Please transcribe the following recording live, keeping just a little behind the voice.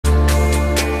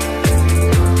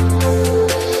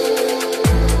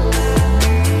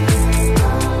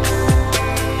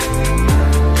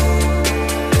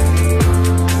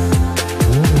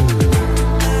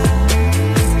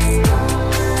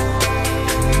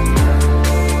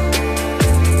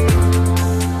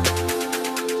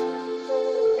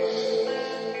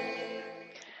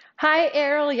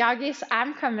Aerial Yogis,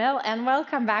 I'm Camille and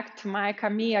welcome back to my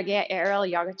CamiyogAIR Aerial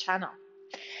Yoga channel.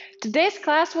 Today's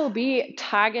class will be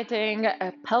targeting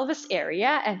pelvis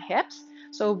area and hips,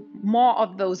 so more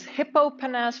of those hip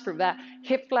openers through the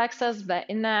hip flexors, the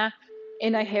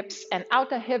inner hips and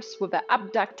outer hips with the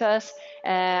abductors,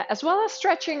 as well as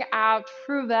stretching out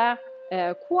through the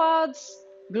quads,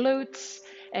 glutes,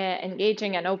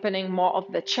 engaging and opening more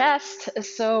of the chest,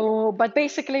 but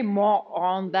basically more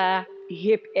on the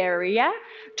hip area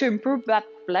to improve that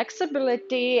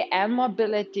flexibility and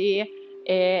mobility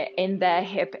in the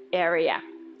hip area.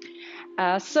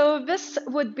 So this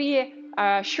would be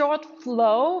a short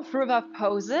flow through the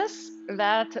poses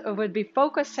that would be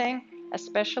focusing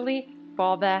especially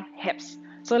for the hips.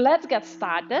 So let's get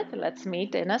started. Let's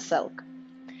meet in a silk.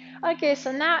 Okay,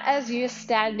 so now as you're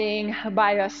standing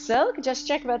by your silk, just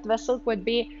check that the silk would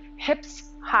be hips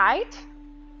height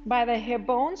by the hip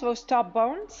bones, those top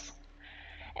bones,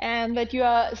 and that you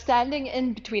are standing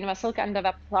in between the silk under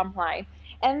the plumb line.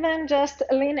 And then just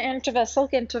lean into the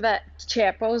silk, into the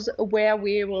chair pose, where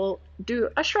we will do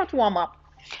a short warm-up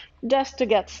just to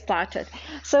get started.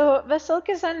 So the silk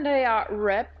is under your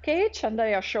rib cage, under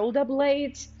your shoulder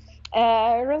blades.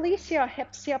 Release your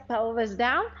hips, your pelvis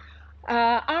down.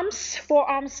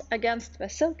 Forearms against the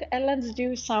silk, and let's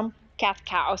do some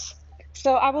cat-cows.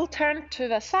 So I will turn to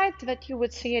the side that you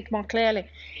would see it more clearly.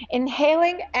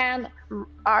 Inhaling and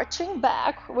arching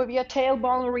back with your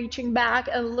tailbone reaching back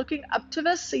and looking up to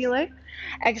the ceiling.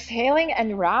 Exhaling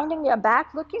and rounding your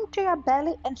back, looking to your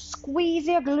belly and squeeze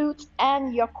your glutes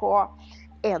and your core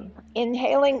in.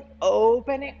 Inhaling,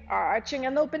 opening, arching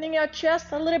and opening your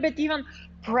chest a little bit, even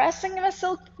pressing the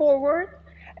silk forward.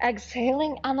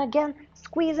 Exhaling and again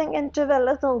squeezing into the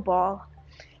little ball.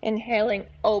 Inhaling,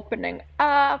 opening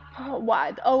up,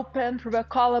 wide open through the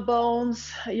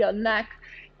collarbones, your neck.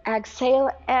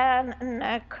 Exhale and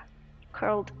neck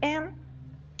curled in.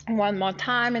 One more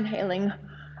time, inhaling,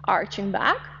 arching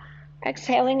back.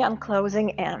 Exhaling and closing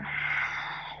in.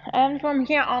 And from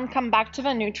here on, come back to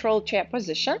the neutral chair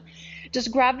position.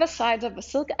 Just grab the sides of the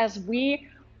silk as we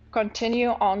continue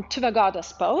on to the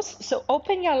goddess pose. So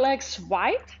open your legs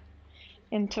wide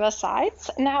into the sides.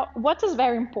 Now, what is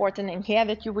very important in here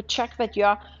that you would check that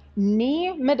your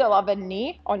knee, middle of a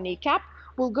knee or kneecap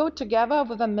will go together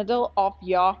with the middle of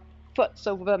your foot,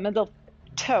 so with the middle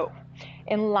toe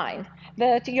in line.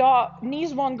 That your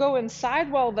knees won't go inside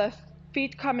while the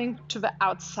feet coming to the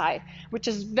outside, which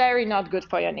is very not good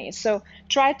for your knees. So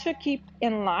try to keep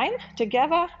in line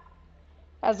together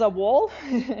as a wall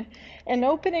and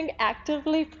opening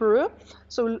actively through.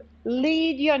 So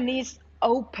lead your knees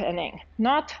opening,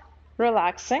 not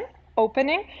relaxing,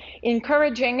 opening,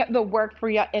 encouraging the work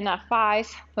for your inner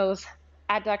thighs, those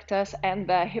adductors and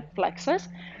the hip flexors.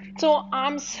 So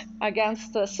arms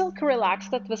against the silk,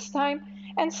 relaxed at this time,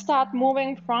 and start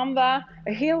moving from the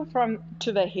heel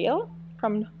to the heel,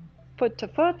 from foot to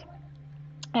foot.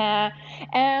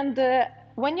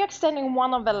 When you're extending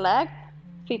one of the leg,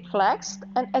 feet flexed,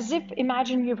 and as if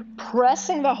imagine you're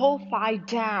pressing the whole thigh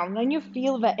down, then you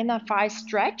feel the inner thigh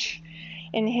stretch.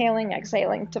 Inhaling,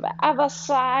 exhaling to the other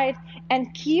side,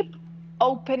 and keep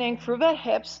opening through the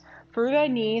hips, through the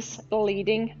knees,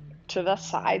 leading to the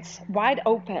sides, wide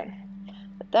open.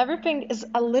 But everything is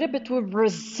a little bit with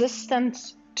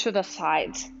resistance to the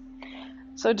sides.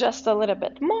 So just a little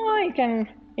bit more, you can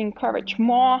encourage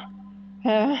more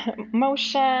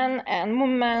motion and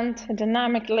movement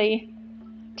dynamically.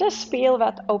 Just feel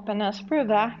that openness through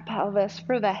the pelvis,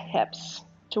 through the hips,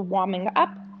 to warming up.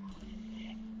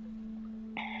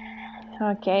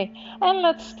 Okay, and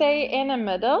let's stay in the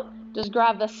middle. Just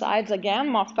grab the sides again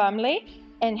more firmly.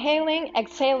 Inhaling,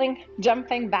 exhaling,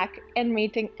 jumping back and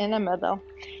meeting in the middle.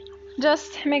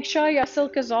 Just make sure your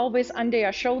silk is always under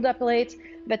your shoulder blades,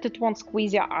 that it won't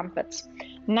squeeze your armpits.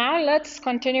 Now let's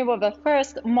continue with the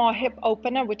first more hip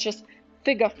opener, which is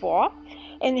figure 4.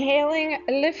 Inhaling,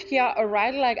 lift your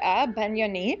right leg up, bend your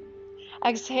knee.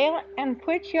 Exhale and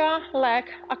put your leg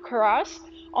across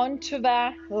onto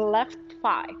the left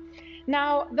thigh.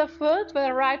 Now the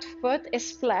right foot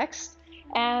is flexed,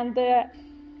 and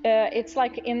it's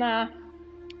like in a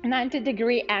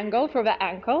 90-degree angle for the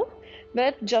ankle,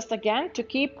 but just again to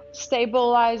keep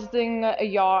stabilizing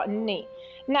your knee.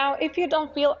 Now if you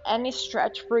don't feel any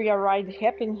stretch through your right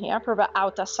hip in here for the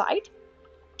outer side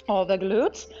or the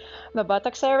glutes, the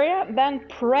buttocks area, then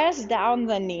press down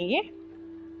the knee.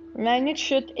 Then it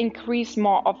should increase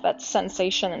more of that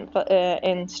sensation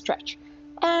in stretch.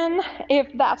 And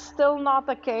if that's still not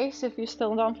the case, if you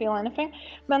still don't feel anything,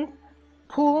 then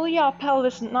pull your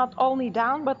pelvis not only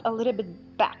down, but a little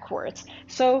bit backwards.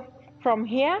 So from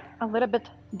here, a little bit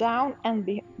down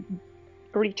and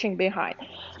reaching behind.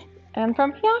 And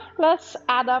from here, let's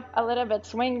add up a little bit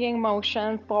swinging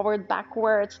motion forward,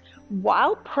 backwards,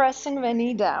 while pressing the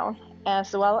knee down,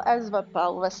 as well as the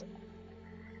pelvis.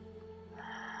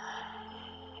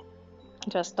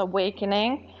 Just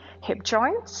awakening hip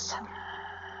joints.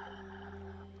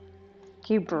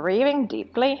 Keep breathing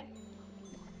deeply.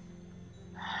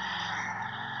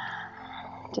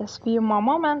 Just a few more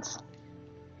moments.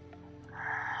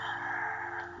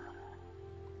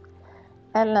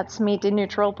 And let's meet in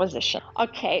neutral position.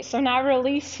 Okay, so now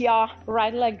release your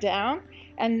right leg down.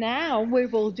 And now we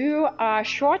will do a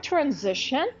short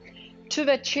transition to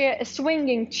the chair,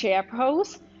 swinging chair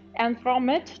pose, and from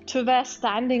it to the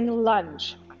standing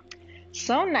lunge.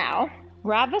 So now,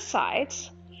 grab the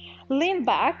sides, lean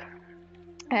back,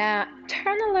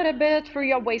 turn a little bit through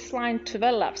your waistline to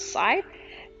the left side.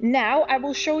 Now I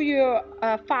will show you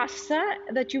faster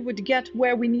that you would get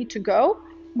where we need to go.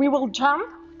 We will jump,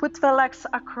 put the legs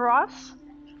across,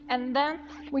 and then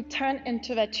we turn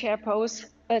into the chair pose,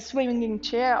 a swinging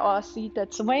chair or a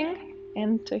seated swing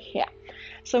into here.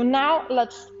 So now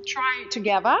let's try it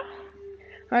together.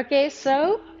 Okay,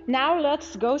 so now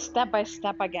let's go step by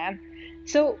step again.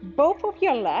 So both of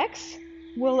your legs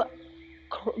will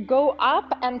go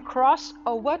up and cross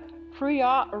over through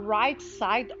your right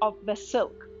side of the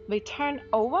silk. They turn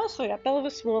over, so your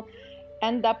pelvis will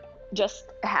end up just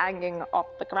hanging off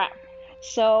the ground.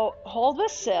 So hold the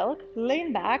silk,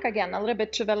 lean back again a little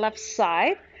bit to the left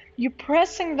side. You're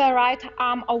pressing the right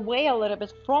arm away a little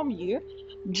bit from you.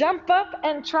 Jump up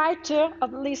and try to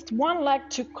at least one leg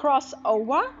to cross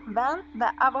over. Then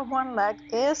the other one leg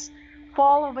is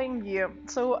following you.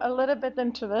 So a little bit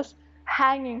into this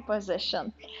hanging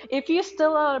position. If you're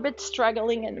still a little bit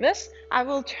struggling in this, I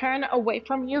will turn away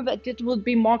from you, that it will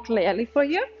be more clearly for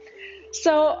you.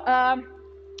 So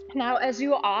now as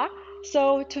you are,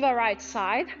 so to the right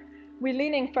side, we're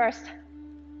leaning first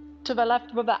to the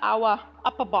left with our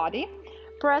upper body,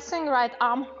 pressing right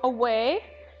arm away,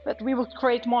 that we will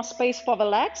create more space for the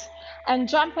legs, and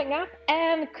jumping up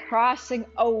and crossing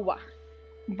over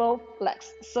both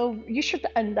legs. So you should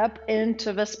end up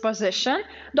into this position.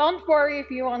 Don't worry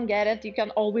if you won't get it. You can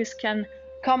always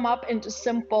come up into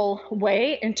simple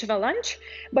way into the lunge.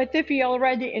 But if you're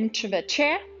already into the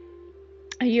chair,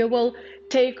 you will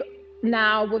take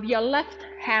now with your left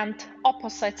hand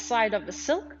opposite side of the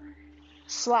silk,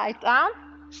 slide down,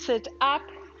 sit up,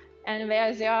 and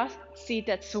there's your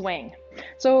seated swing.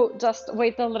 So just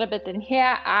wait a little bit in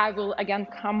here. I will again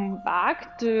come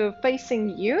back to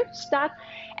facing you, start.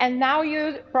 And now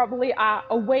you probably are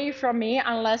away from me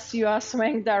unless you are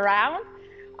swinged around.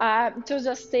 So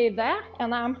just stay there,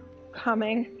 and I'm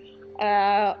coming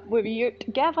with you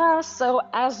together. So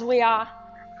as we are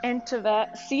into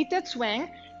the seated swing,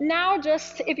 now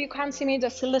just, if you can't see me,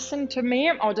 just listen to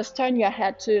me or just turn your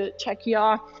head to check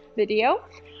your video.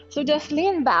 So just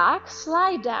lean back,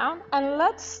 slide down, and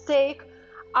let's take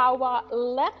our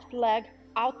left leg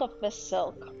out of the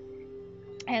silk.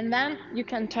 And then you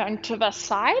can turn to the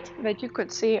side, that you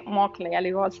could see more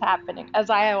clearly what's happening as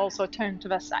I also turn to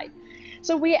the side.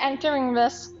 So we're entering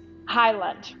this high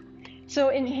lunge. So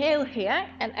inhale here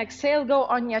and exhale, go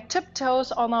on your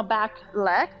tiptoes on our back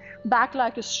leg. Back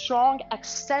leg is strong,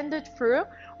 extended through,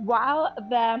 while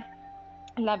the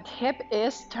left hip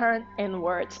is turned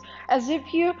inwards, as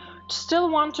if you still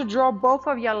want to draw both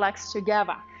of your legs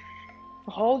together.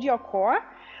 Hold your core,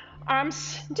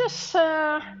 arms just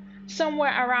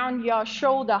somewhere around your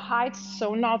shoulder height,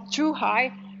 so not too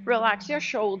high. Relax your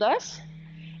shoulders.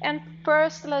 And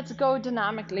first, let's go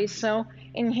dynamically. So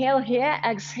inhale here,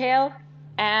 exhale,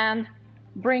 and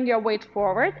bring your weight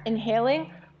forward.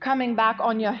 Inhaling, coming back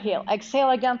on your heel.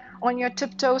 Exhale again on your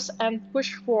tiptoes and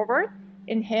push forward.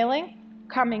 Inhaling,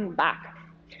 coming back.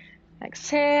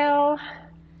 Exhale,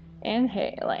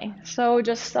 inhaling. So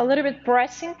just a little bit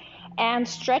pressing and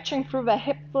stretching through the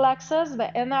hip flexors,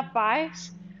 the inner thighs,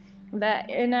 the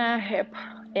inner hip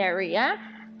area.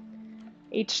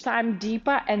 Each time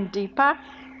deeper and deeper.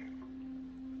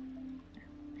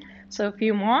 So a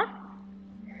few more.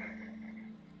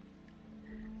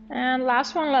 And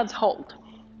last one, let's hold.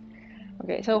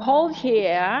 Okay, so hold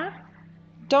here.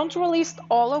 Don't release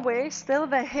all the way. Still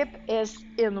the hip is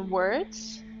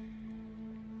inwards.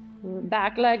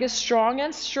 Back leg is strong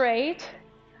and straight.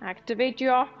 Activate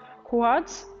your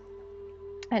quads.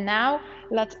 And now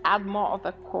let's add more of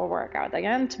a core workout.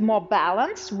 Again, more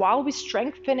balance while we're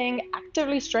strengthening,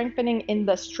 actively strengthening in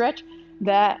the stretch,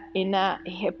 the inner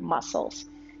hip muscles.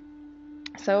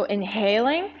 So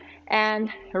inhaling and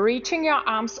reaching your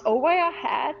arms over your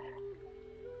head.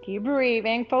 Keep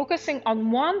breathing, focusing on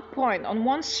one point, on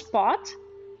one spot,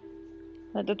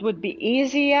 that it would be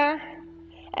easier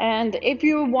And if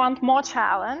you want more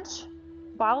challenge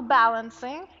while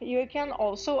balancing, you can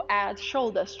also add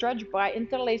shoulder stretch by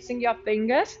interlacing your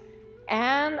fingers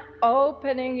and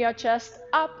opening your chest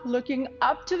up, looking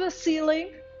up to the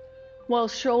ceiling while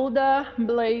shoulder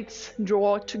blades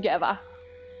draw together.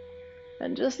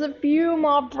 And just a few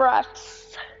more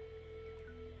breaths.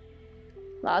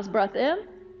 Last breath in.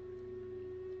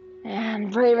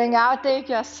 And breathing out, take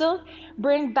your silk,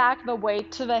 bring back the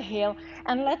weight to the heel,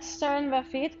 and let's turn the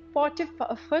feet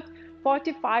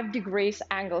 45 degrees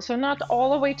angle. So not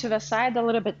all the way to the side, a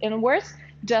little bit inwards,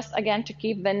 just again to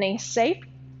keep the knees safe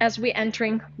as we're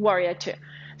entering Warrior Two.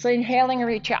 So inhaling,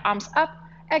 reach your arms up,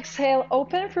 exhale,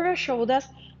 open through your shoulders,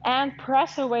 and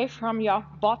press away from your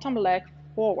bottom leg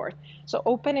forward. So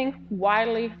opening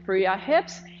widely through your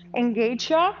hips, engage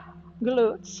your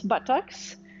glutes,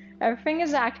 buttocks, everything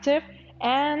is active,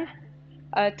 and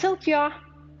tilt your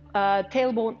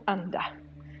tailbone under.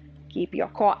 Keep your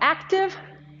core active.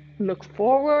 Look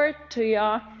forward to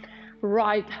your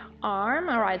right arm,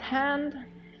 right hand.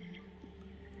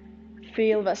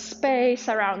 Feel the space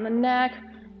around the neck,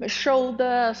 the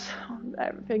shoulders,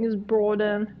 everything is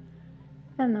broadened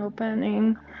and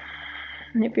opening.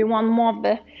 And if you want more of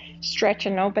the stretch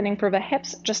and opening for the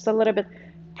hips, just a little bit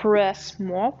press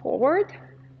more forward.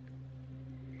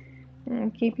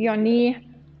 And keep your knee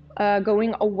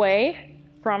going away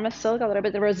from a silk, a little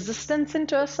bit of resistance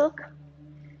into a silk.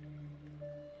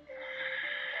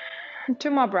 2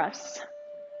 more breaths.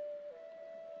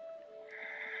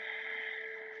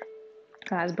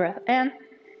 Last breath in.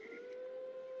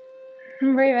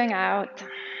 Breathing out.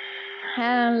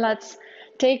 And let's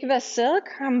take the silk,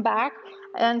 come back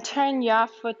and turn your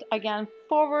foot again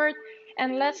forward.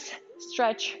 And let's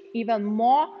stretch even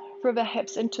more through the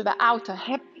hips into the outer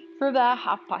hip through the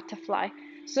half butterfly.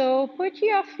 So put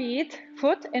your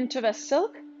foot into the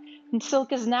silk. And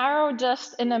silk is narrow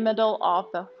just in the middle of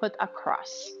the foot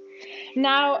across.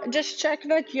 Now just check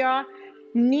that your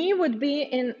knee would be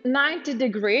in 90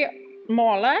 degree,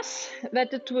 more or less,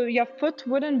 that your foot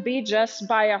wouldn't be just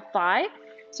by your thigh.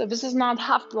 So this is not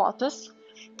half lotus.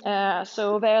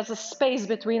 So there's a space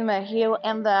between the heel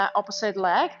and the opposite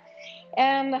leg.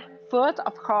 And foot,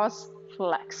 of course,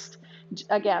 flexed.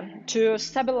 Again, to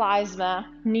stabilize the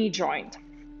knee joint.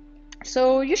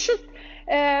 So you should,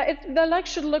 the leg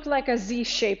should look like a Z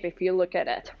shape if you look at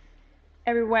it.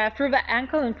 Everywhere through the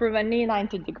ankle and through the knee,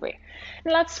 90 degree.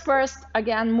 And let's first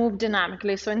again move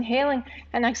dynamically. So inhaling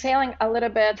and exhaling a little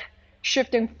bit,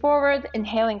 shifting forward,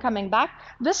 inhaling, coming back.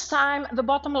 This time the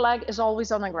bottom leg is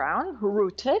always on the ground,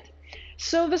 rooted.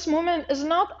 So this movement is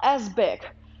not as big.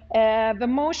 The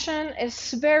motion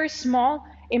is very small.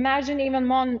 Imagine even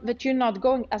more that you're not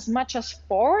going as much as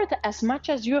forward, as much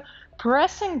as you're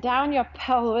pressing down your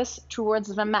pelvis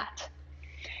towards the mat.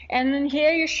 And then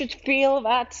here you should feel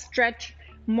that stretch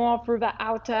more through the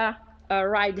outer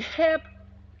right hip,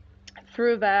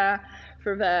 through the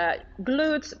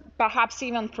glutes, perhaps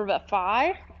even through the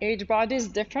thigh. Each body is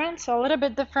different, so a little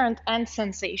bit different end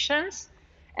sensations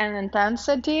and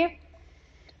intensity.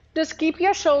 Just keep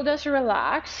your shoulders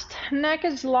relaxed. Neck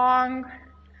is long.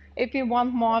 If you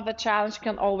want more of a challenge, you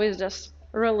can always just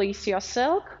release your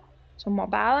silk. So more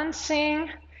balancing,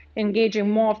 engaging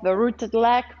more of the rooted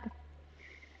leg.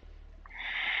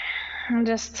 And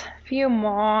just a few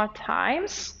more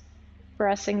times,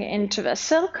 pressing into the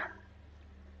silk.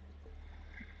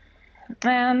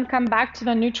 And come back to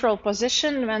the neutral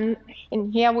position. When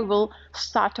in here we will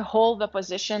start to hold the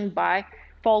position by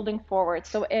folding forward.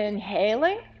 So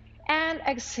inhaling and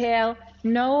exhale,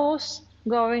 nose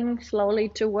going slowly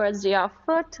towards your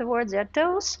foot, towards your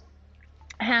toes.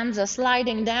 Hands are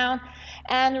sliding down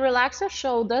and relax your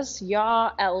shoulders,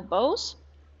 your elbows.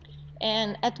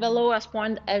 And at the lowest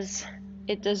point as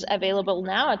it is available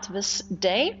now at this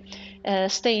day,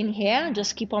 stay in here,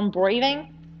 just keep on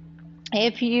breathing.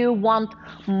 If you want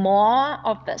more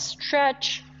of the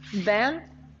stretch, then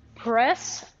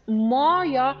press more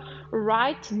your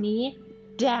right knee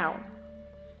down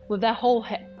with the whole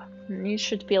hip. You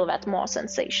should feel that more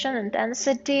sensation,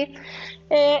 intensity.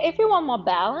 If you want more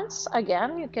balance,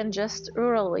 again, you can just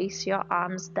release your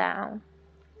arms down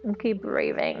and keep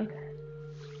breathing.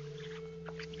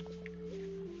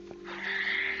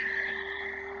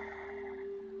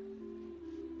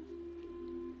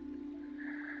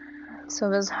 So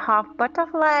this half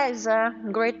butterfly is a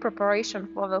great preparation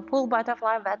for the full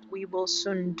butterfly that we will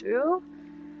soon do.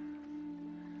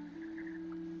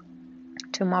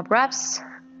 2 more breaths.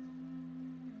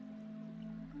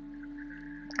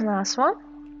 Last one.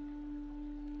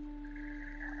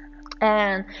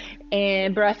 And a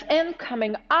breath in,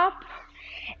 coming up,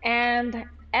 and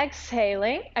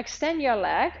exhaling. Extend your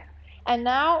leg And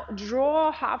now draw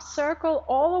a half circle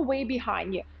all the way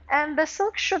behind you. And the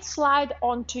silk should slide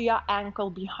onto your ankle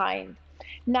behind.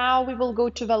 Now we will go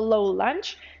to the low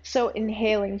lunge. So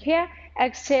inhaling here,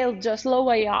 exhale, just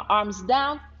lower your arms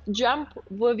down, jump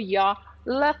with your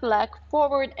left leg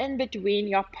forward in between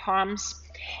your palms.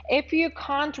 If you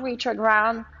can't reach the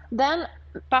ground, then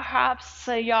perhaps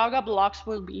yoga blocks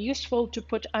will be useful to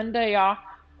put under your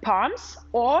palms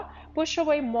or push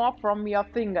away more from your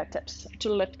fingertips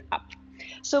to lift up.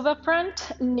 So the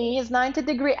front knee is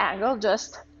 90-degree angle,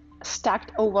 just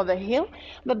stacked over the heel.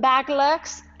 The back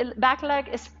leg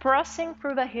is pressing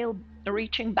through the heel,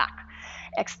 reaching back.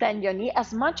 Extend your knee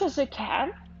as much as you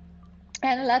can.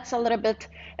 And let's a little bit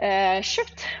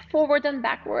shift forward and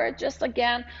backward, just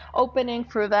again opening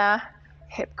through the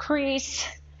hip crease,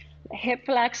 the hip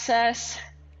flexors,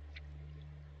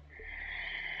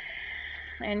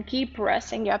 and keep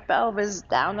pressing your pelvis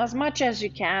down as much as you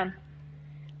can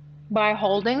by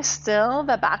holding still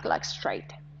the back leg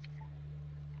straight.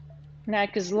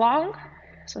 Neck is long,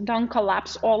 so don't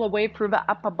collapse all the way through the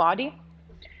upper body.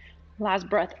 Last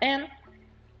breath in,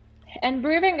 and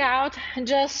breathing out,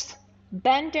 just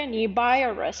bend your knee by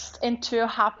your wrist into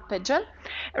half pigeon.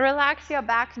 Relax your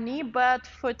back knee, but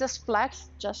foot is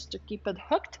flexed just to keep it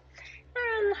hooked.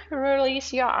 And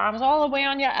release your arms all the way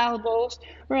on your elbows.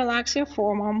 Relax your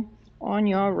forearm on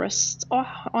your wrist, or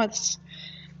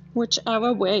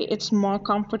whichever way it's more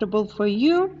comfortable for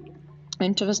you.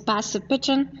 Into this passive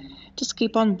pigeon. Just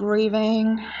keep on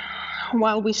breathing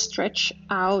while we stretch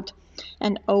out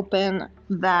and open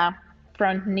the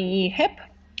front knee hip.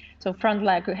 So front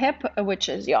leg hip, which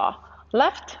is your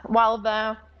left, while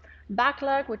the back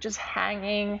leg, which is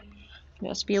hanging,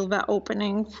 just feel the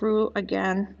opening through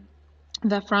again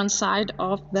the front side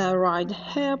of the right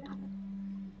hip,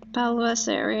 pelvis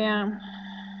area.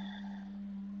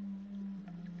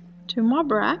 2 more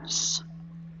breaths.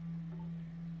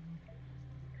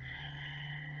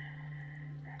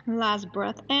 Last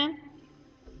breath in,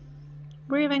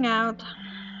 breathing out,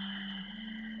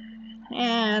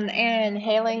 and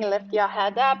inhaling, lift your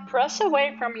head up, press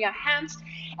away from your hands,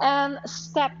 and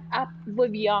step up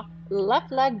with your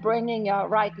left leg, bringing your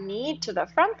right knee to the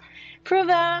front. Through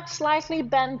the slightly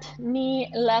bent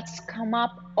knee, let's come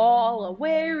up all the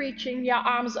way, reaching your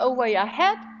arms over your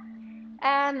head,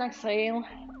 and exhale,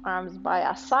 arms by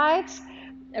your sides.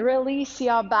 Release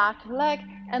your back leg,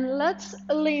 and let's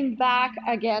lean back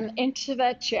again into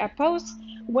the chair pose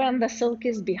when the silk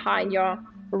is behind your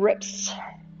ribs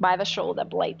by the shoulder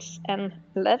blades. And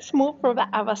let's move through the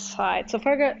other side. So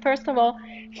first of all,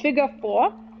 figure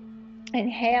 4.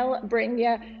 Inhale,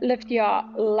 lift your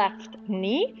left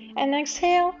knee, and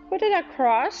exhale, put it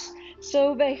across.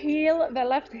 So the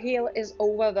left heel is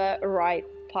over the right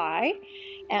thigh,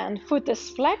 and foot is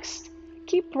flexed.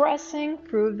 Keep pressing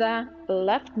through the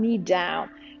left knee down.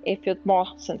 If you have more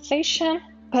sensation,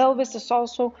 pelvis is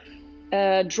also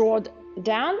drawn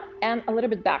down and a little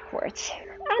bit backwards.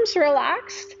 Arms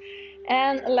relaxed,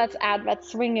 and let's add that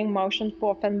swinging motion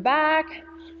forth and back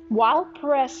while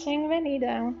pressing the knee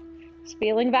down.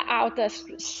 Feeling the outer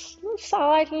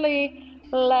slightly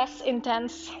less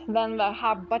intense than the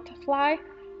half butterfly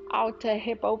outer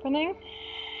hip opening.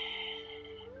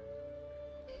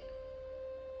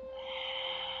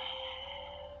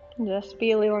 Just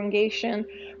feel elongation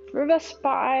through the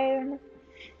spine.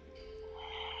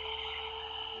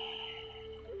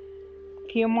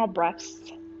 Few more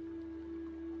breaths.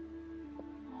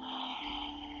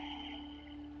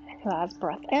 Last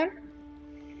breath in.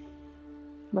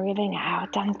 Breathing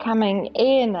out and coming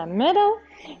in the middle.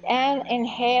 And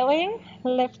inhaling,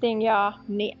 lifting your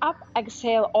knee up.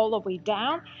 Exhale all the way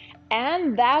down.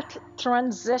 And that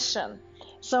transition.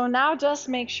 So now just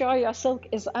make sure your silk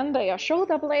is under your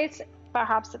shoulder blades.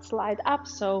 Perhaps it's slide up,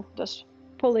 so just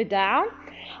pull it down.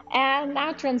 And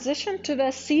now transition to the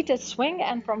seated swing,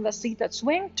 and from the seated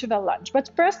swing to the lunge.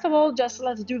 But first of all, just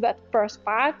let's do that first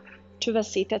part to the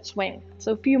seated swing.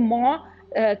 So a few more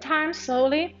times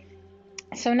slowly.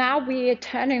 So now we're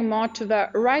turning more to the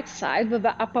right side with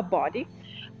the upper body,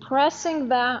 pressing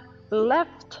the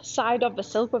left side of the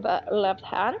silk with the left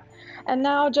hand. And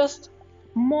now just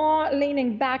more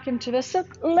leaning back into the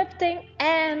silk, lifting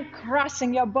and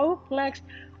crossing your both legs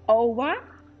over.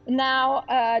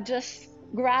 Now just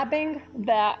grabbing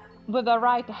with the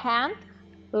right hand,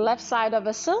 left side of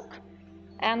the silk,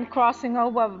 and crossing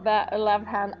over the left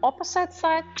hand opposite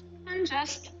side, and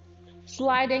just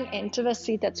sliding into the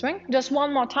seated swing. Just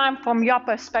one more time from your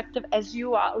perspective as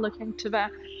you are looking to the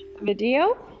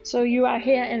video. So you are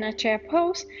here in a chair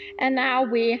pose, and now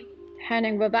we're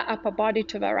handing with the upper body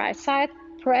to the right side,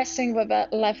 pressing with the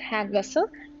left hand the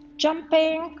silk,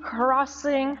 jumping,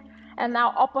 crossing, And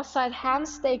now opposite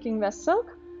hands taking the silk.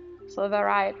 So the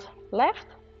right, left,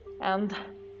 and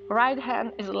right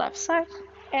hand is left side,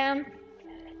 and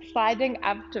sliding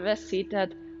up to the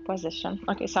seated position.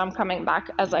 Okay, so I'm coming back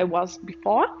as I was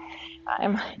before.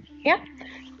 I'm here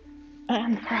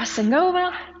and crossing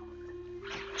over,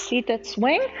 seated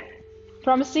swing.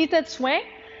 From seated swing,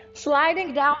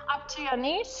 sliding down up to your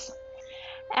knees,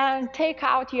 and take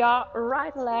out your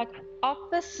right leg off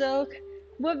the silk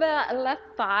with the left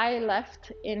thigh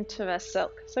left into the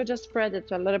silk. So just spread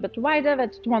it a little bit wider,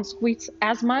 that it won't squeeze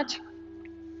as much.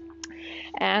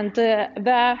 And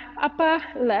the upper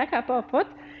leg, upper foot,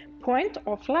 point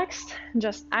or flexed,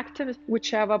 just active,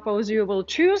 whichever pose you will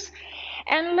choose.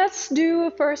 And let's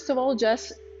do, first of all,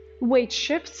 just weight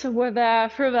shifts with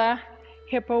through the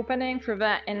hip opening, through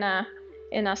the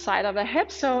inner side of the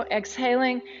hip. So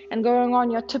exhaling and going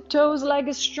on your tiptoes, leg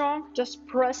is strong, just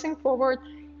pressing forward,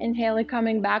 inhaling,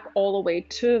 coming back all the way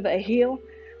to the heel.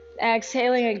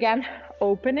 Exhaling again,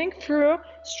 opening through,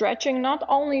 stretching not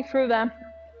only through the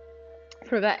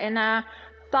inner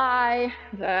thigh,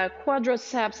 the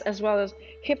quadriceps, as well as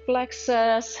hip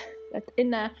flexors, that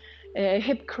inner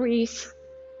hip crease.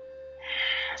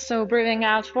 So breathing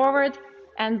out forward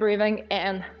and breathing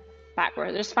in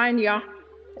backward. Just find your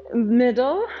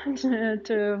middle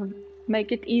to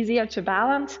make it easier to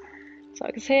balance. So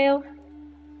exhale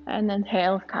and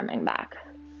inhale, coming back.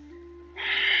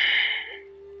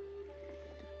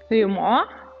 Few more.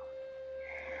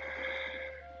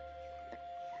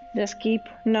 Just keep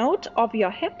note of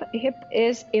your hip. Hip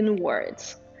is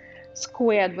inwards,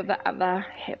 squared with the other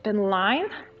hip in line.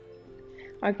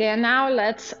 Okay, now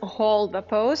let's hold the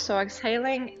pose. So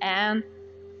exhaling and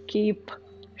keep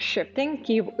shifting.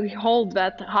 Hold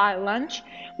that high lunge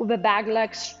with the back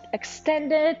legs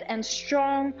extended and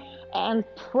strong, and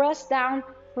press down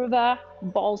through the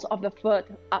balls of the foot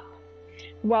up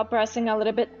while pressing a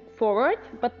little bit forward,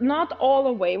 but not all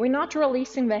the way. We're not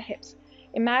releasing the hips.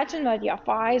 Imagine that your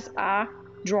thighs are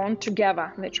drawn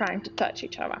together. They're trying to touch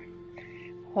each other.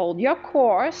 Hold your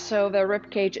core so the rib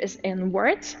cage is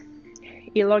inwards.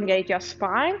 Elongate your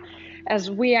spine. As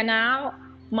we are now,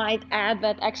 might add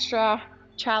that extra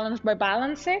challenge by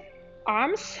balancing.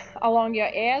 Arms along your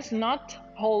ears, not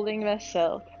holding the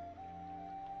silk.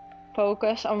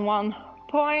 Focus on one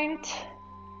point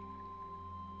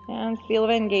and feel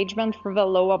the engagement for the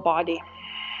lower body.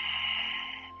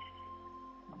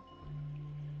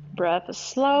 Breath is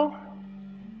slow,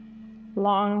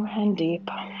 long and deep.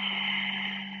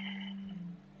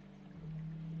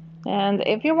 And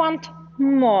if you want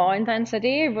more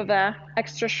intensity with the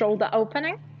extra shoulder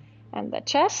opening and the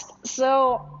chest,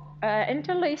 so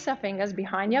interlace your fingers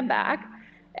behind your back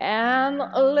and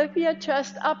lift your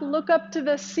chest up, look up to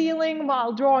the ceiling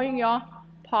while drawing your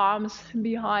palms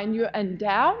behind you and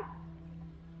down.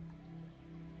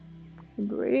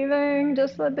 Breathing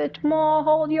just a bit more,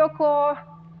 hold your core.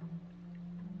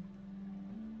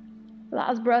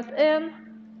 Last breath in,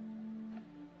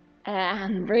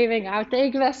 and breathing out,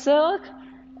 take the silk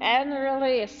and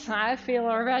release. I feel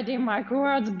already my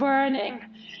quads burning.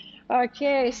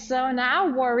 Okay, so now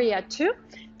warrior two.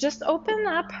 Just open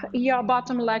up your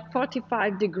bottom leg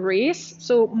 45 degrees,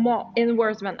 so more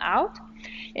inwards than out.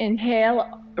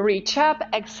 Inhale, reach up.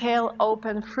 Exhale,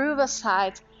 open through the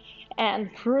sides and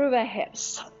through the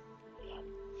hips.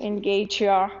 Engage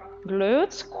your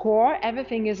glutes, core,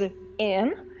 everything is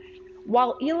in,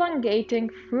 while elongating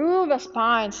through the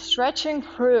spine, stretching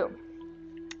through.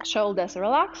 Shoulders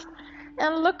relaxed,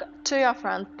 and look to your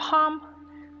front palm,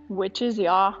 which is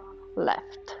your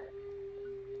left.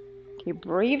 Keep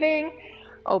breathing,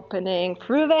 opening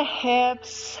through the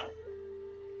hips,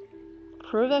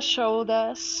 through the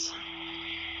shoulders.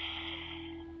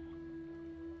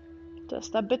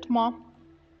 Just a bit more.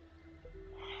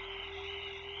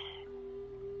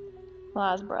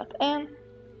 Last breath in.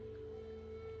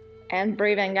 And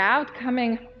breathing out,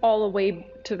 coming all the way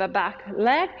to the back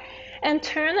leg. And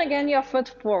turn again your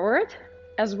foot forward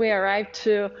as we arrive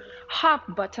to half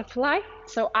butterfly,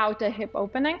 so outer hip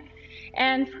opening.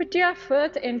 And put your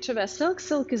foot into the silk.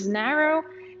 Silk is narrow,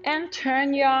 and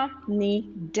turn your knee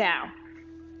down.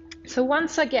 So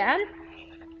once again,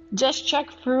 just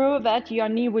check through that your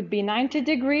knee would be 90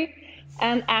 degrees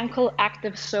and ankle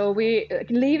active. So we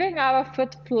leaving our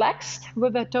foot flexed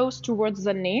with the toes towards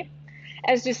the knee.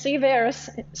 As you see, there is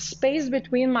space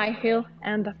between my heel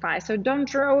and the thigh. So don't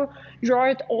draw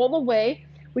it all the way.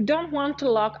 We don't want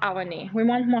to lock our knee. We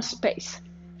want more space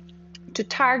to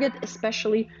target,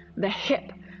 especially the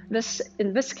hip.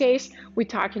 In this case, we're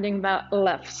targeting the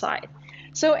left side.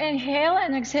 So inhale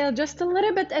and exhale just a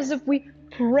little bit as if we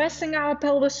pressing our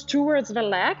pelvis towards the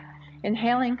leg.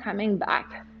 Inhaling, coming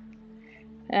back.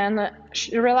 And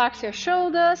relax your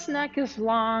shoulders, neck is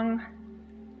long.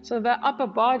 So the upper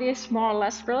body is more or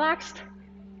less relaxed.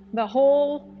 The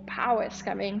whole power is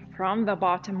coming from the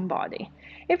bottom body.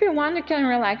 If you want, you can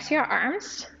relax your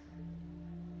arms.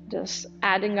 Just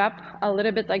adding up a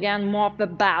little bit again, more of the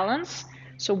balance.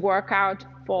 So work out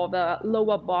for the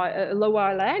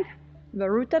lower leg, the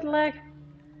rooted leg.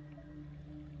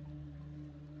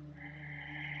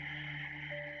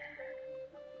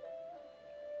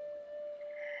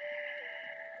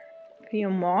 Few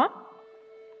more.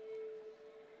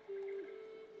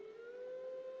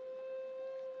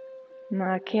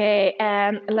 Okay,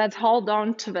 and let's hold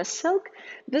on to the silk.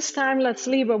 This time, let's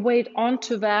leave a weight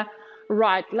onto the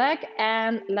right leg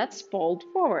and let's fold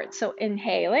forward. So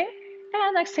inhaling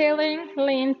and exhaling,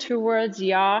 lean towards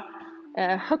your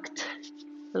hooked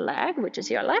leg, which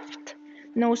is your left,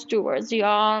 nose towards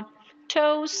your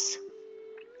toes.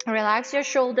 Relax your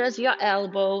shoulders, your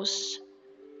elbows.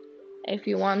 If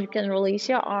you want, you can release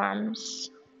your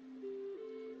arms.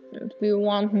 If you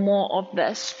want more of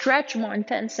the stretch, more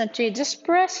intensity, just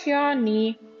press your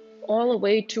knee all the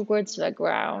way towards the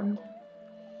ground.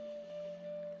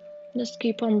 Just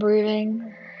keep on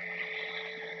breathing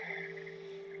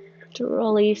to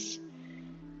release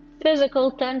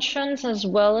physical tensions as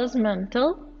well as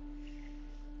mental.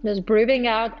 Just breathing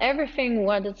out everything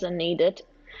what is needed.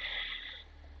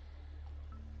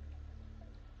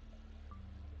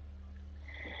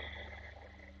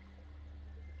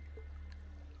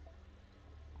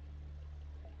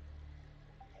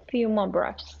 Few more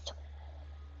breaths.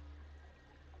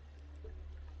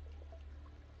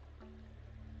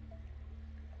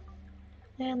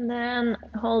 And then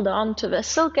hold on to the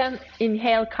silk and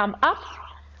inhale, come up.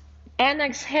 And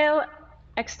exhale,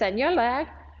 extend your leg.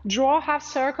 Draw a half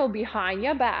circle behind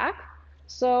your back.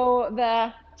 So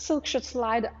the silk should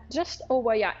slide just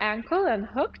over your ankle and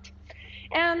hooked.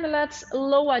 And let's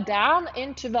lower down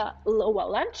into the lower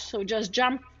lunge. So just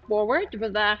jump forward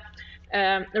with the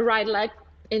right leg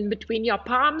in between your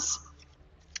palms.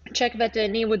 Check that the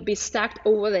knee would be stacked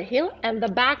over the heel and the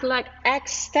back leg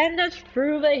extended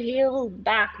through the heel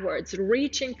backwards,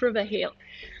 reaching through the heel.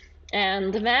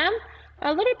 And then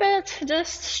a little bit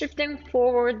just shifting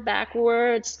forward,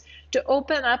 backwards to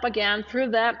open up again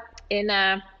through the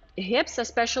inner hips,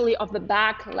 especially of the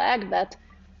back leg,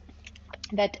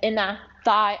 that inner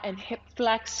thigh and hip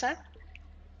flexor.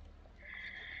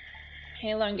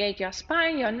 Elongate your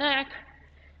spine, your neck,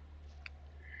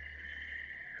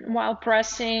 while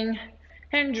pressing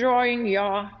and drawing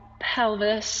your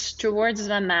pelvis towards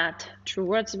the mat,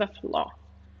 towards the floor.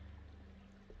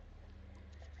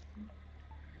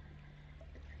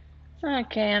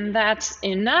 Okay, and that's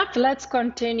enough. Let's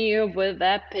continue with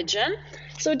the pigeon.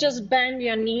 So just bend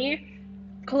your knee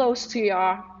close to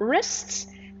your wrists.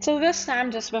 So this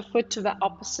time just the foot to the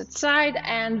opposite side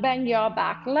and bend your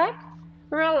back leg.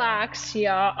 Relax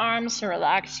your arms,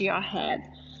 relax your head.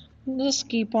 Just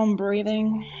keep on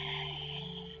breathing.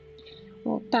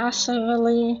 We'll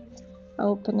passively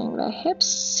opening the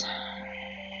hips.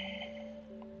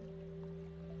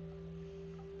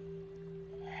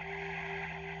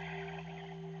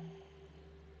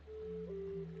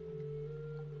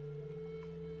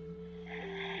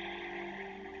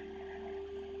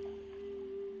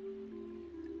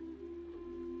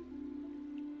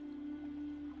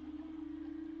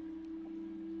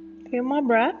 Few more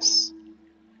breaths.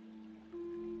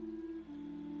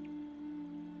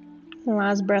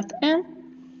 Last breath in,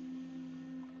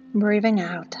 breathing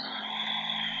out.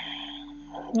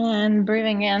 And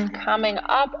breathing in, coming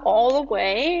up all the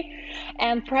way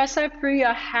and press up through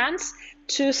your hands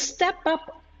to step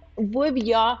up with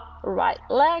your right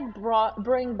leg.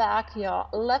 Bring back your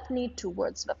left knee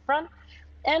towards the front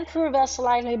and through the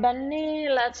slightly bent knee,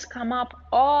 let's come up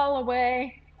all the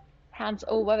way, hands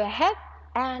over the head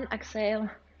and exhale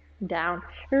down.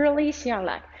 Release your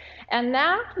leg. And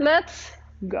now let's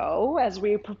go as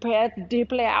we prepare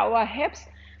deeply our hips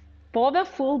for the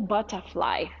full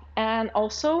butterfly and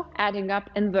also adding up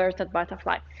inverted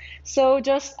butterfly. So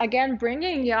just again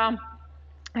bringing your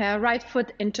right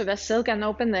foot into the silk and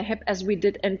open the hip as we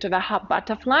did into the half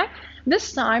butterfly.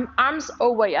 This time arms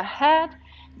over your head,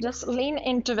 just lean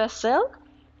into the silk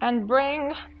and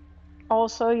bring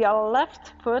also your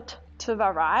left foot to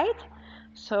the right.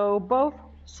 So both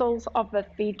soles of the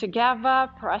feet together,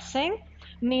 pressing,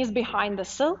 knees behind the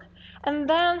silk, and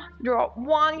then draw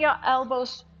your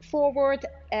elbows forward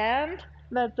and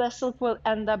the silk will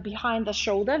end up behind the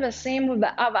shoulder. The same with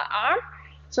the other arm.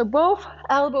 So both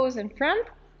elbows in front,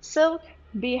 silk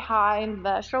behind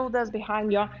the shoulders,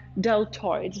 behind your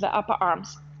deltoids, the upper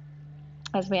arms,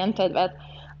 as we entered that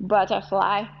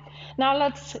butterfly. Now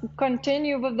let's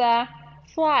continue with the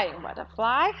flying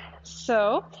butterfly.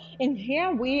 So in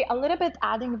here we a little bit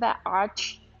adding the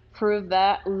arch through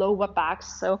the lower back.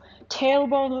 So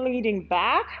tailbone leading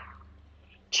back,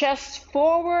 chest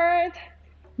forward,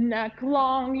 neck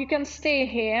long. You can stay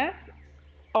here,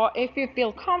 or if you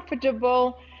feel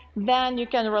comfortable, then you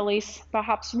can release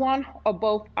perhaps one or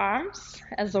both arms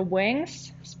as the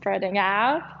wings spreading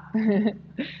out.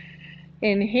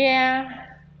 In here,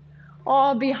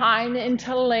 or behind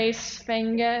interlaced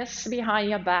fingers behind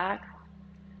your back,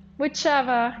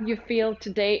 whichever you feel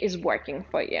today is working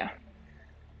for you.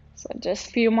 So just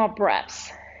a few more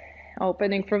breaths,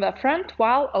 opening through the front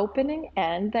while opening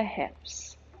and the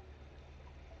hips.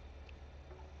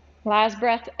 Last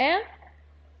breath in,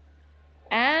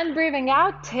 and breathing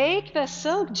out, take the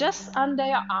silk just under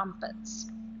your armpits.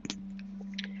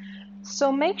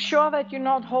 So make sure that you're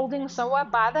not holding somewhere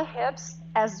by the hips,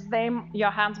 as your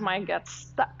hands might get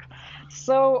stuck.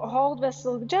 So hold the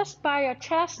silk just by your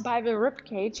chest, by the rib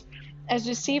cage, as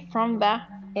you see from the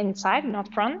inside,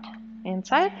 not front,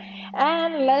 inside.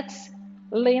 And let's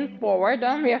lean forward.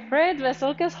 Don't be afraid, the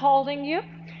silk is holding you.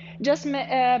 Just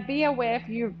be aware if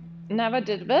you never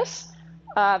did this,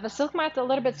 the silk might a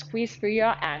little bit squeeze through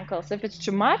your ankles. If it's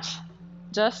too much,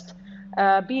 just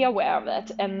be aware of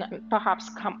it and perhaps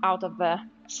come out of the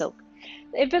silk.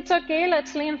 If it's okay,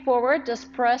 let's lean forward.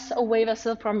 Just press away the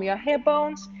silk from your hip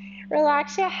bones.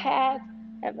 Relax your head.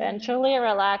 Eventually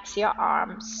relax your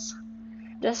arms.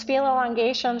 Just feel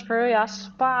elongation through your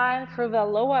spine, through the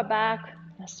lower back,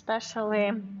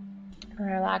 especially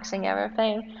relaxing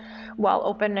everything while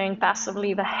opening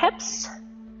passively the hips.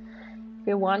 If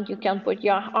you want, you can put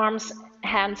your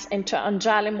hands into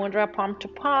Anjali Mudra, palm to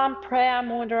palm, prayer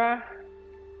mudra.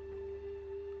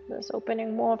 Just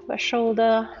opening more of the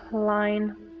shoulder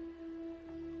line.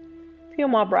 A few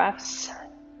more breaths.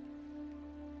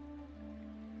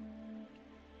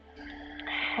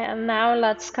 And now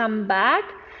let's come back.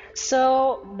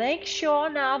 So make sure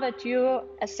now that you,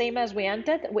 same as we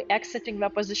entered, we're exiting the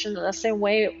position in the same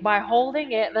way by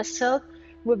holding it, the silk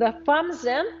with the thumbs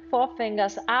in,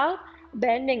 forefingers out,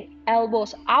 bending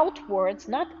elbows outwards,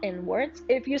 not inwards.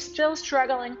 If you're still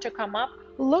struggling to come up,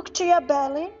 look to your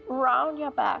belly, round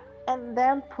your back, and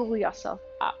then pull yourself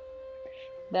up.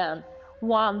 Then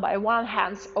one by one,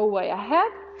 hands over your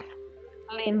head,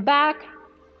 lean back,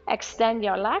 extend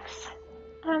your legs,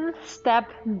 and step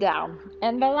down.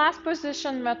 And the last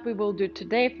position that we will do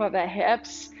today for the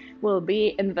hips will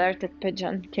be inverted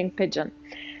pigeon, king pigeon.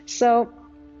 So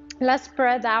let's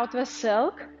spread out the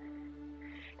silk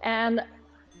and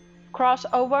cross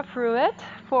over through it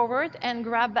forward and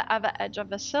grab the other edge of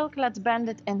the silk. Let's bend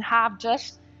it in half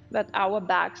just that our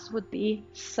backs would be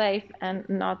safe and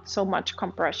not so much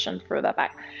compression through the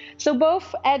back. So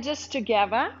both edges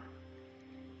together.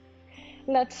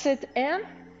 Let's sit in.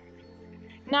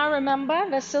 Now remember,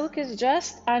 the silk is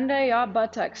just under your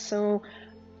buttocks, so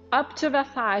up to the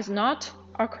thighs, not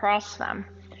across them.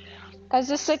 As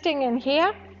you're sitting in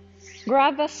here,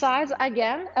 grab the sides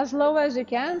again as low as you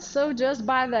can, so just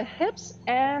by the hips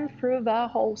and through the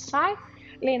whole side.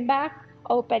 Lean back,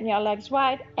 open your legs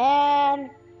wide, and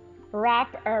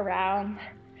wrap around.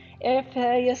 If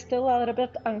you're still a little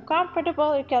bit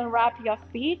uncomfortable, you can wrap your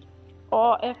feet,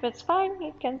 or if it's fine,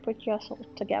 you can put yourself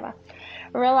together.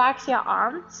 Relax your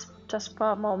arms just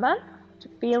for a moment to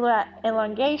feel the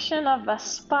elongation of the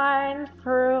spine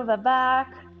through the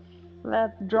back.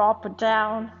 Let's drop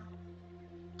down.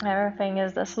 Everything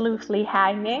is just loosely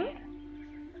hanging.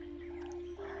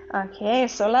 Okay,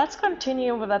 so let's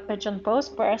continue with the pigeon pose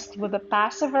first with the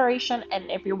passive variation, and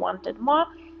if you wanted more,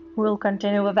 we'll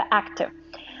continue with the active.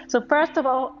 So first of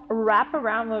all, wrap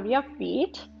around with your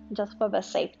feet just for the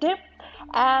safety,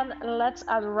 and let's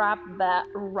unwrap the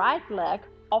right leg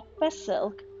off the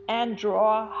silk and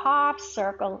draw a half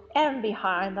circle in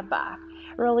behind the back.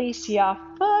 Release your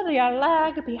foot, your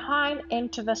leg behind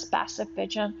into this passive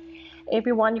pigeon. If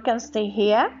you want, you can stay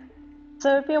here.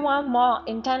 So if you want more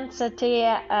intensity,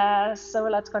 so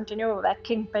let's continue with that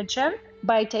king pigeon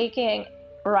by taking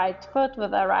right foot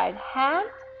with the right hand,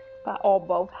 or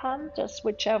both hands, just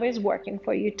whichever is working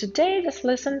for you today. Just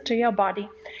listen to your body.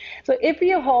 So if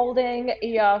you're holding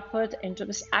your foot into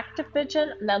this active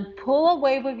pigeon, then pull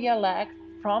away with your leg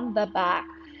from the back.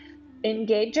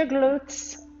 Engage your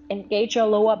glutes, engage your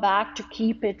lower back to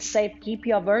keep it safe, keep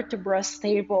your vertebrae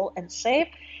stable and safe,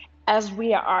 as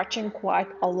we are arching quite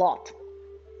a lot.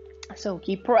 So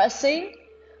keep pressing.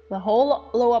 The whole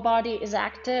lower body is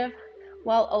active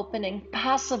while opening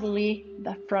passively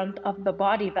the front of the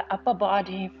body, the upper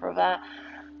body, for the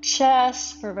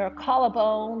chest, for the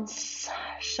collarbones,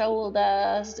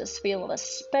 shoulders. Just feel the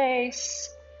space.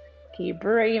 Keep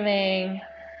breathing.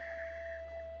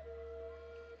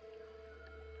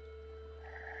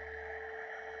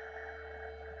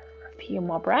 A few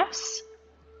more breaths.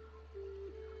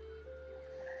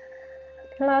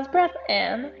 Last breath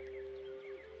in.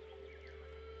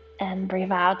 And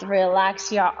breathe out.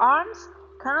 Relax your arms.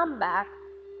 Come back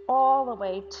all the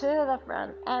way to the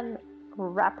front and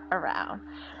wrap around.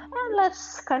 And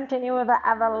let's continue with the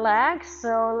other leg.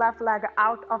 So left leg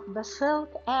out of the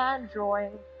silk and drawing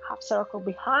half circle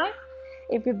behind.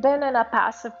 If you've been in a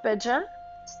passive pigeon,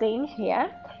 staying here.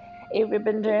 If you've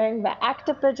been doing the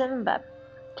active pigeon, the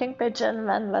king pigeon,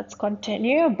 then let's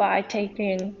continue by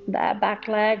taking the back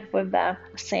leg with the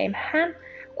same hand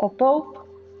or both,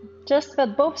 just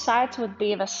that both sides would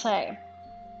be the same.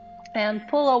 And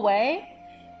pull away.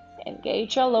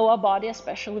 Engage your lower body,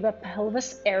 especially the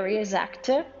pelvis area is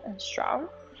active and strong.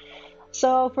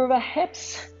 So for the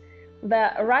hips,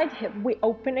 the right hip, we're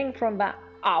opening from the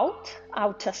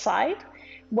outer side,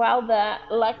 while the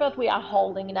leg that we are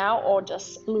holding now, or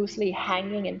just loosely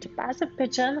hanging into passive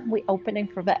pigeon, we're opening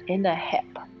for the inner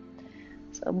hip.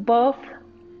 So both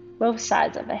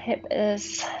sides of the hip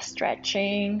is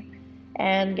stretching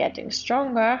and getting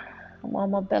stronger, more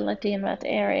mobility in that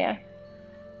area.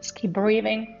 Just keep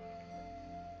breathing.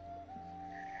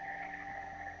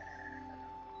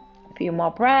 A few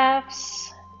more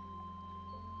breaths.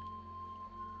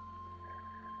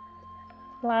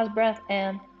 Last breath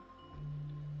in.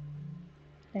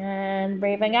 And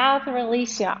breathing out,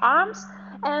 release your arms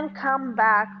and come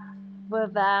back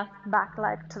with the back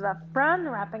leg to the front,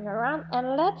 wrapping around.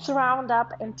 And let's round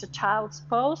up into child's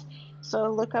pose.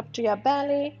 So look up to your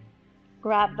belly,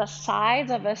 grab the sides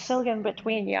of the silk in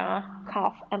between your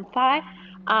calf and thigh,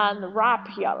 and wrap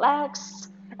your legs,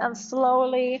 and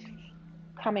slowly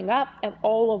coming up and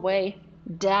all the way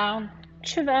down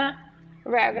to the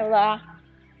regular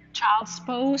child's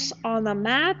pose on the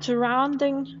mat,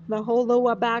 rounding the whole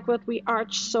lower back that we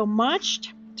arch so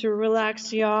much to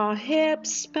relax your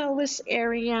hips, pelvis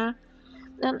area,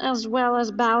 and as well as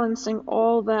balancing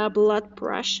all the blood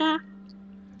pressure,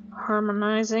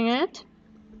 harmonizing it.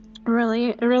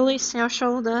 Really release your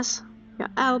shoulders, your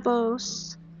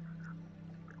elbows,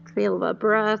 feel the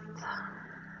breath,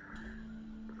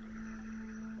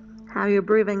 how you're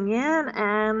breathing in,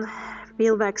 and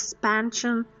feel the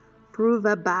expansion through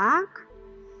the back,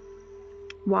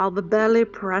 while the belly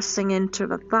pressing into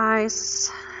the thighs,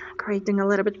 creating a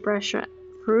little bit pressure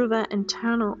through the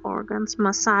internal organs,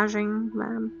 massaging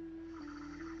them.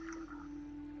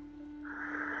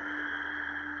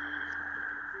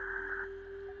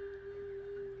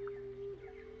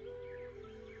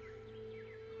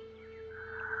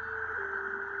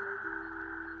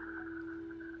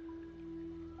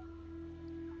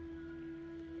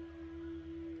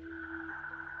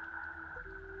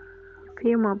 A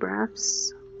few more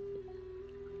breaths.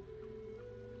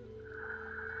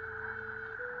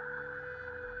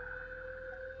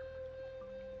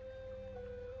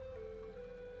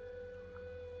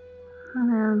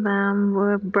 And then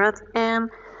with breath in,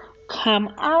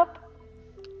 come up.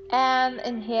 And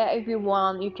in here, if you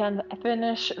want, you can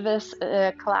finish this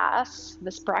class,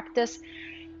 this practice,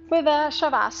 with a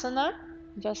Shavasana,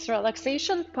 just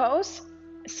relaxation pose,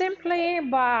 simply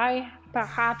by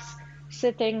perhaps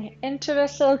sitting into the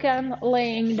silk and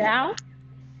laying down.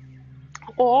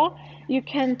 Or you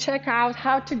can check out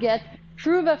how to get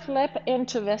through the flip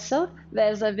into the silk.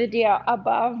 There's a video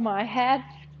above my head.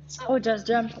 So just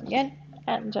jumping in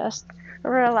and just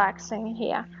relaxing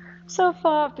here. So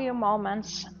for a few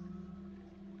moments,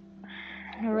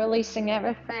 releasing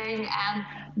everything and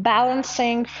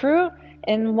balancing through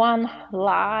in one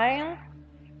line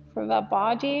through the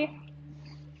body.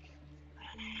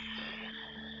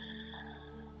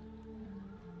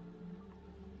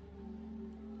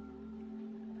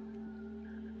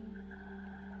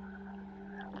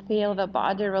 Feel the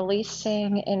body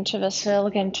releasing into the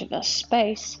silk, into the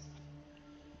space.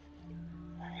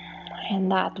 In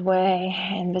that way,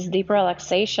 in this deep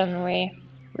relaxation, we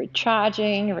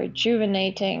recharging,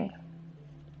 rejuvenating.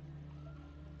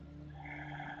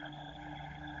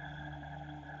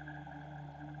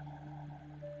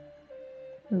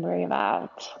 Breathe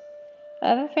out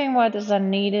everything what is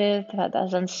unneeded, that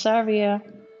doesn't serve you.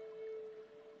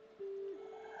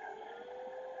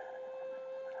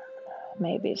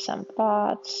 Maybe some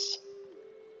thoughts,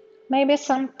 maybe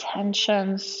some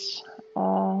tensions,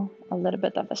 or a little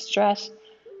bit of a stress.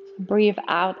 Breathe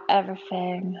out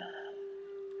everything.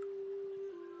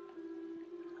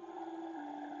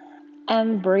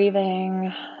 And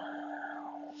breathing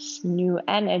new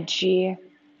energy.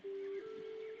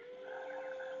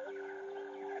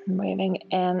 Breathing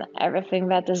in everything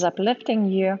that is uplifting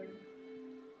you,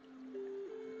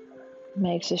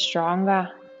 Makes you stronger.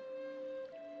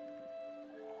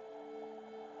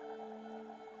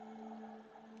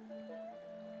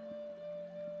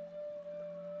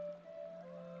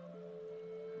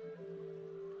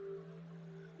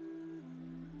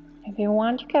 If you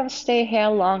want, you can stay here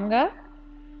longer.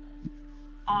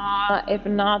 If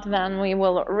not, then we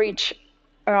will reach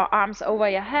our arms over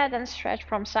your head and stretch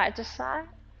from side to side.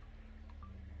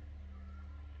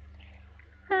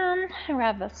 And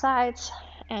grab the sides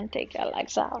and take your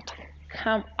legs out.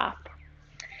 Come up.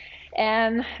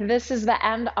 And this is the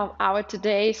end of our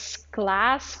today's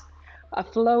class. A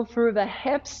flow through the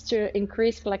hips to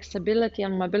increase flexibility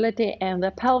and mobility in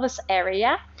the pelvis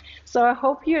area. So I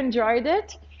hope you enjoyed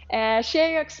it.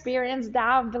 Share your experience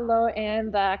down below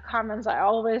in the comments. I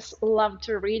always love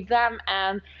to read them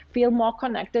and feel more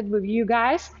connected with you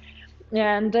guys.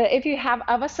 And if you have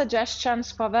other suggestions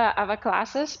for the other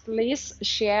classes, please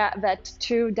share that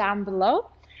too down below.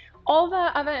 All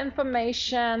the other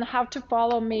information, how to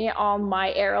follow me on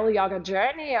my aerial yoga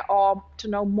journey, or to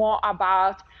know more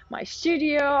about my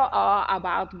studio or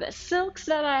about the silks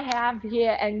that I have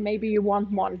here, and maybe you want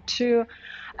one too,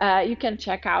 you can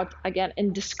check out again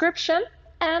in description.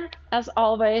 And as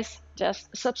always,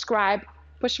 just subscribe,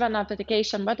 push the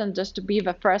notification button just to be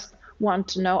the first one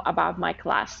to know about my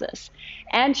classes.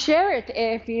 And share it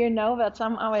if you know that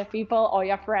some other people or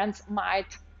your friends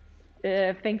might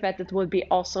think that it would be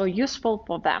also useful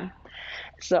for them.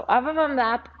 So other than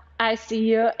that, I see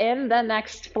you in the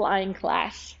next flying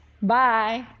class.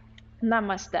 Bye.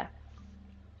 Namaste.